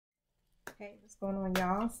Hey, what's going on,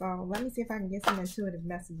 y'all? So let me see if I can get some intuitive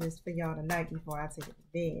messages for y'all tonight before I take it to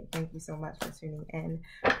bed. Thank you so much for tuning in.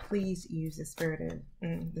 Please use the spirit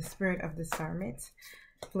of discernment.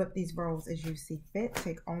 Flip these roles as you see fit.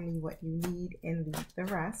 Take only what you need and leave the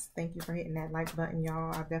rest. Thank you for hitting that like button,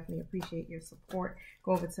 y'all. I definitely appreciate your support.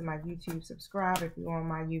 Go over to my YouTube, subscribe. If you're on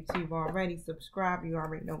my YouTube already, subscribe. You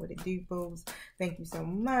already know what to do, fools. Thank you so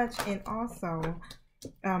much. And also,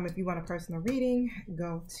 if you want a personal reading,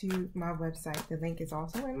 go to my website. The link is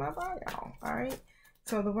also in my bio. All right.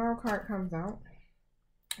 So the World card comes out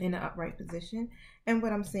in an upright position. And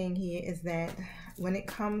what I'm saying here is that when it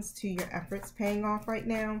comes to your efforts paying off right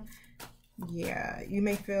now, yeah, you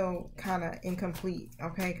may feel kind of incomplete,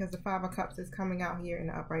 okay? Because the Five of Cups is coming out here in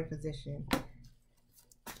an upright position.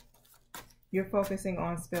 You're focusing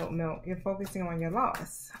on spilled milk. You're focusing on your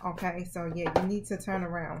loss, okay? So, yeah, you need to turn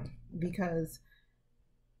around because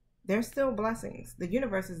there's still blessings. The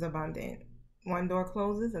universe is abundant. One door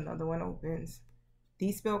closes, another one opens.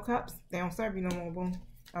 These spilled cups, they don't serve you no more, boo.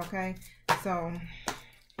 Okay? So,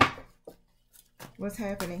 what's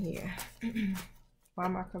happening here? Why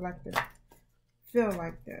am I collective feel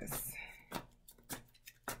like this?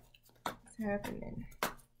 What's happening?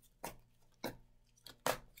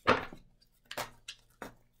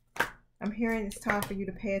 I'm hearing it's time for you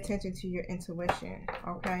to pay attention to your intuition,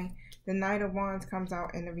 okay? The Knight of Wands comes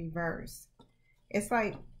out in the reverse. It's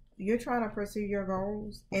like you're trying to pursue your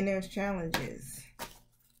goals and there's challenges,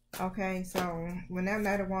 okay? So when that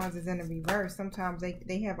Knight of Wands is in the reverse, sometimes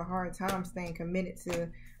they have a hard time staying committed to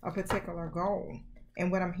a particular goal.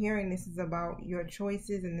 And what I'm hearing, this is about your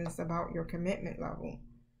choices and this is about your commitment level.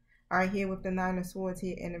 All right, here with the Nine of Swords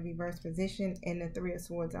here in the reverse position and the Three of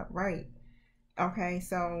Swords upright. Okay,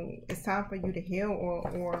 so it's time for you to heal,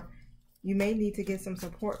 or you may need to get some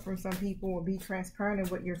support from some people or be transparent in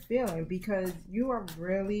what you're feeling because you are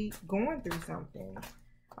really going through something.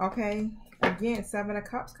 Okay, again, Seven of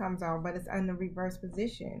Cups comes out, but it's in the reverse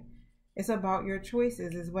position. It's about your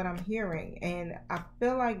choices is what I'm hearing. And I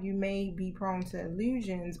feel like you may be prone to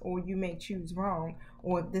illusions or you may choose wrong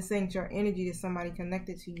or this ain't your energy to somebody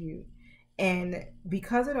connected to you. And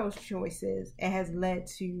because of those choices, it has led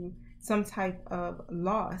to some type of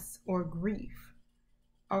loss or grief.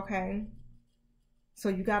 Okay? So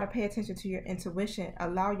you got to pay attention to your intuition.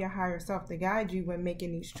 Allow your higher self to guide you when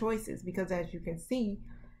making these choices. Because as you can see,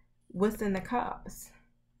 what's in the cups?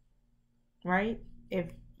 Right? If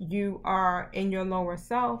you are in your lower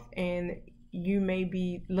self and you may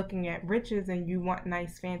be looking at riches and you want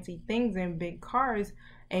nice fancy things and big cars,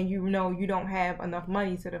 and you know you don't have enough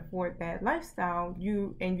money to afford that lifestyle,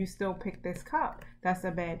 you still pick this cup, that's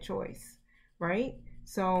a bad choice, right?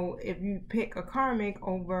 So if you pick a karmic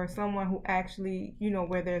over someone who actually, you know,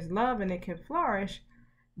 where there's love and it can flourish,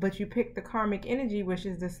 but you pick the karmic energy, which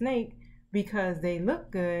is the snake, because they look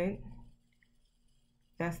good,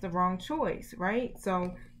 that's the wrong choice, right?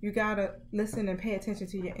 So you gotta listen and pay attention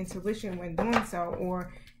to your intuition when doing so,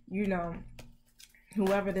 or, you know,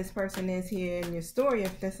 whoever this person is here in your story,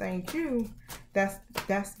 if this ain't you,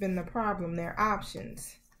 that's been the problem. Their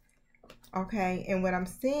options. Okay, and what I'm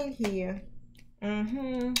seeing here,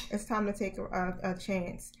 it's time to take a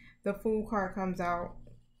chance. The Fool card comes out.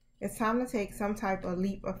 It's time to take some type of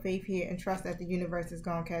leap of faith here and trust that the universe is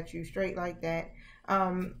gonna catch you straight like that.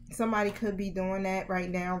 Somebody could be doing that right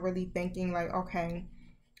now, really thinking like, okay,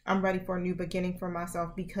 I'm ready for a new beginning for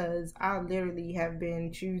myself because I literally have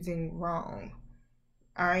been choosing wrong.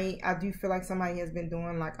 All right, I do feel like somebody has been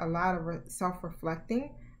doing like a lot of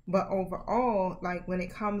self-reflecting, but overall, like when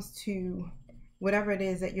it comes to whatever it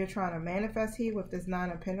is that you're trying to manifest here with this Nine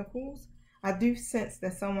of Pentacles, I do sense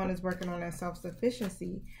that someone is working on their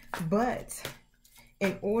self-sufficiency, but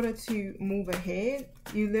in order to move ahead,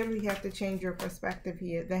 you literally have to change your perspective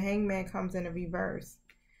here. The Hangman comes in a reverse.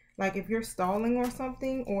 Like if you're stalling or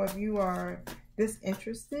something, or if you are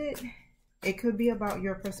disinterested, it could be about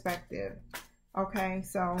your perspective. Okay,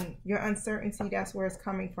 so your uncertainty, that's where it's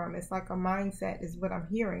coming from. It's like a mindset is what I'm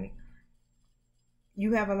hearing.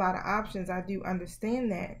 You have a lot of options. I do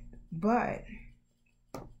understand that, but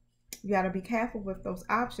you got to be careful with those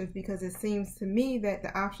options because it seems to me that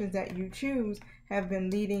the options that you choose have been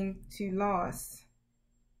leading to loss,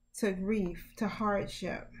 to grief, to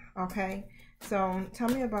hardship. Okay, so tell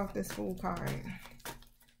me about this Fool card.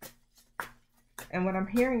 And what I'm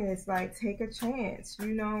hearing is like, take a chance,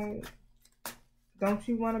 you know. Don't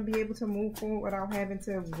you want to be able to move forward without having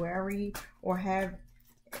to worry or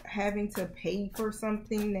having to pay for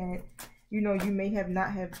something that, you know, you may have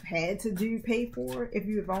not have had to pay for if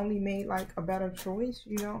you have only made like a better choice,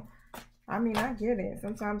 you know? I mean, I get it.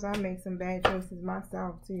 Sometimes I make some bad choices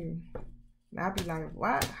myself too. And I'd be like,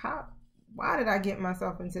 what? How? why did I get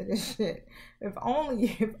myself into this shit? If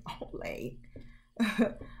only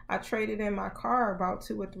I traded in my car about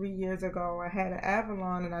 2 or 3 years ago. I had an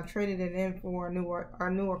Avalon and I traded it in for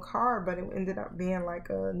a newer car, but it ended up being like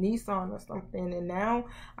a Nissan or something. And now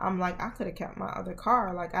I'm like, I could have kept my other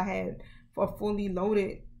car. Like I had a fully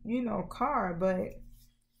loaded, car, but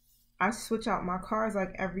I switch out my cars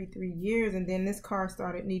like every 3 years, and then this car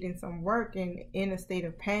started needing some work, and in a state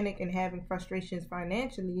of panic and having frustrations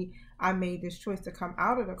financially, I made this choice to come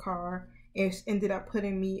out of the car. It ended up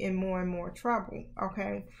putting me in more and more trouble,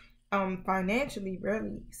 okay? Financially,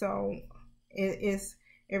 really. So it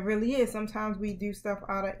really is. Sometimes we do stuff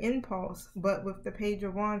out of impulse, but with the Page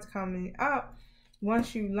of Wands coming up,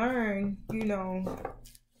 once you learn,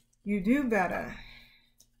 you do better.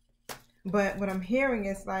 But what I'm hearing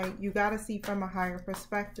is like, you got to see from a higher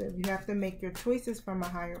perspective. You have to make your choices from a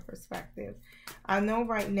higher perspective. I know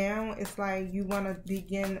right now it's like you want to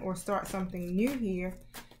begin or start something new here.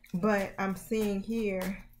 But I'm seeing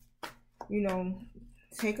here,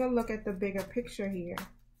 take a look at the bigger picture here.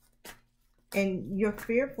 And you're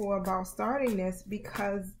fearful about starting this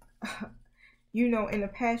because, in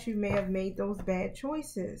the past you may have made those bad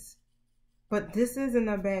choices. But this isn't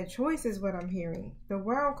a bad choice is what I'm hearing. The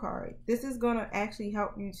World card. This is going to actually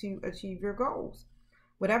help you to achieve your goals.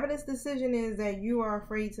 Whatever this decision is that you are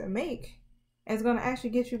afraid to make, it's going to actually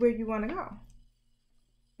get you where you want to go.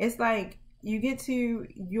 It's like you get to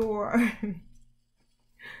your...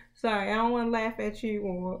 Sorry, I don't want to laugh at you,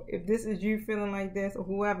 or if this is you feeling like this, or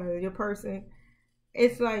whoever, your person.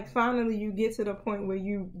 It's like finally you get to the point where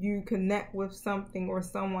you connect with something or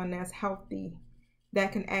someone that's healthy,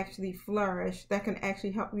 that can actually flourish, that can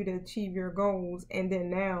actually help you to achieve your goals, and then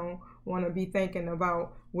now want to be thinking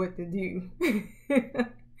about what to do.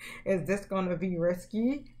 Is this going to be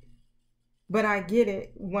risky? But I get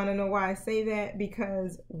it. Want to know why I say that?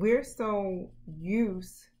 Because we're so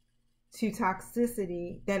used to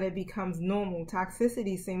toxicity that it becomes normal.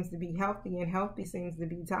 Toxicity seems to be healthy, and healthy seems to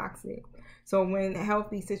be toxic. So when a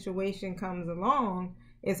healthy situation comes along,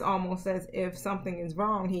 it's almost as if something is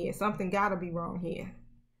wrong here. Something got to be wrong here.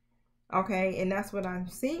 Okay, and that's what I'm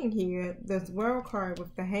seeing here. This World card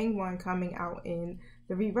with the Hanged One coming out in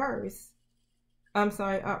the reverse. I'm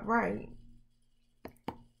sorry, upright.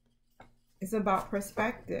 It's about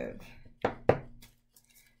perspective.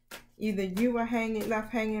 Either you were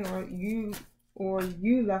left hanging, or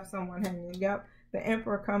you left someone hanging. Yep, the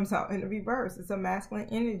Emperor comes out in the reverse. It's a masculine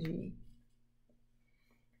energy.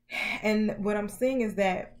 And what I'm seeing is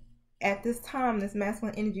that at this time, this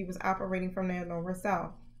masculine energy was operating from their lower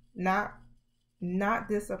self. Not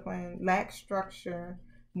discipline, lacked structure,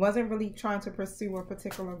 wasn't really trying to pursue a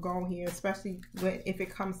particular goal here, especially if it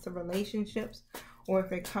comes to relationships, or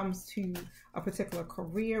if it comes to a particular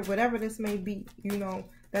career, whatever this may be,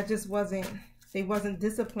 that just they wasn't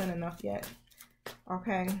disciplined enough yet.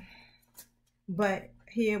 Okay. But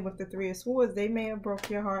here with the Three of Swords, they may have broke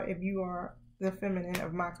your heart if you are the feminine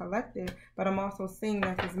of my collective, but I'm also seeing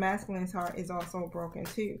that this masculine's heart is also broken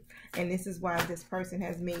too. And this is why this person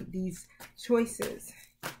has made these choices.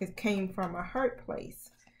 It came from a hurt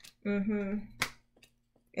place.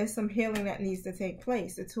 It's some healing that needs to take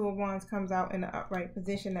place. The Two of Wands comes out in the upright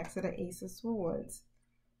position next to the Ace of Swords.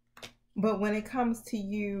 But when it comes to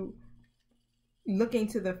you looking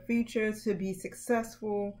to the future to be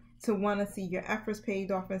successful, to want to see your efforts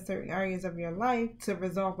paid off in certain areas of your life, to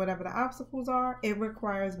resolve whatever the obstacles are, it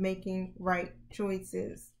requires making right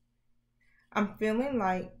choices. I'm feeling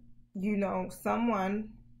like, someone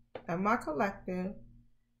of my collective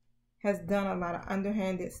has done a lot of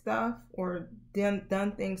underhanded stuff, or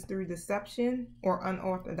done things through deception or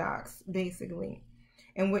unorthodox, basically.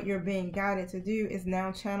 And what you're being guided to do is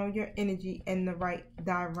now channel your energy in the right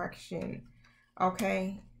direction.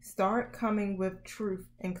 Okay? Start coming with truth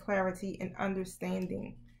and clarity and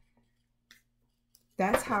understanding.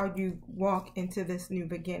 That's how you walk into this new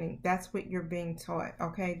beginning. That's what you're being taught,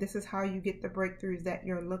 okay? This is how you get the breakthroughs that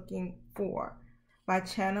you're looking for, by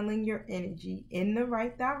channeling your energy in the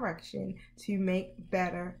right direction to make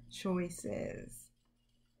better choices.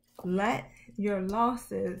 Let your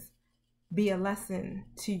losses be a lesson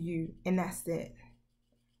to you, and that's it.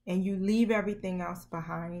 And you leave everything else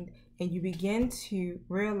behind, and you begin to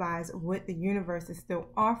realize what the universe is still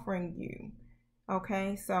offering you.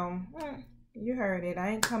 Okay, so you heard it. I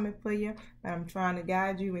ain't coming for you, but I'm trying to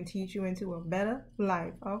guide you and teach you into a better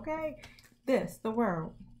life. Okay, the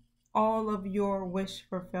world, all of your wish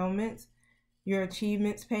fulfillments, your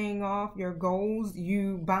achievements paying off, your goals,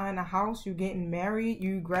 you buying a house, you getting married,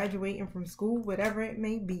 you graduating from school, whatever it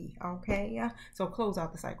may be. Okay, so close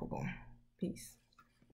out the cycle. Boom. Peace.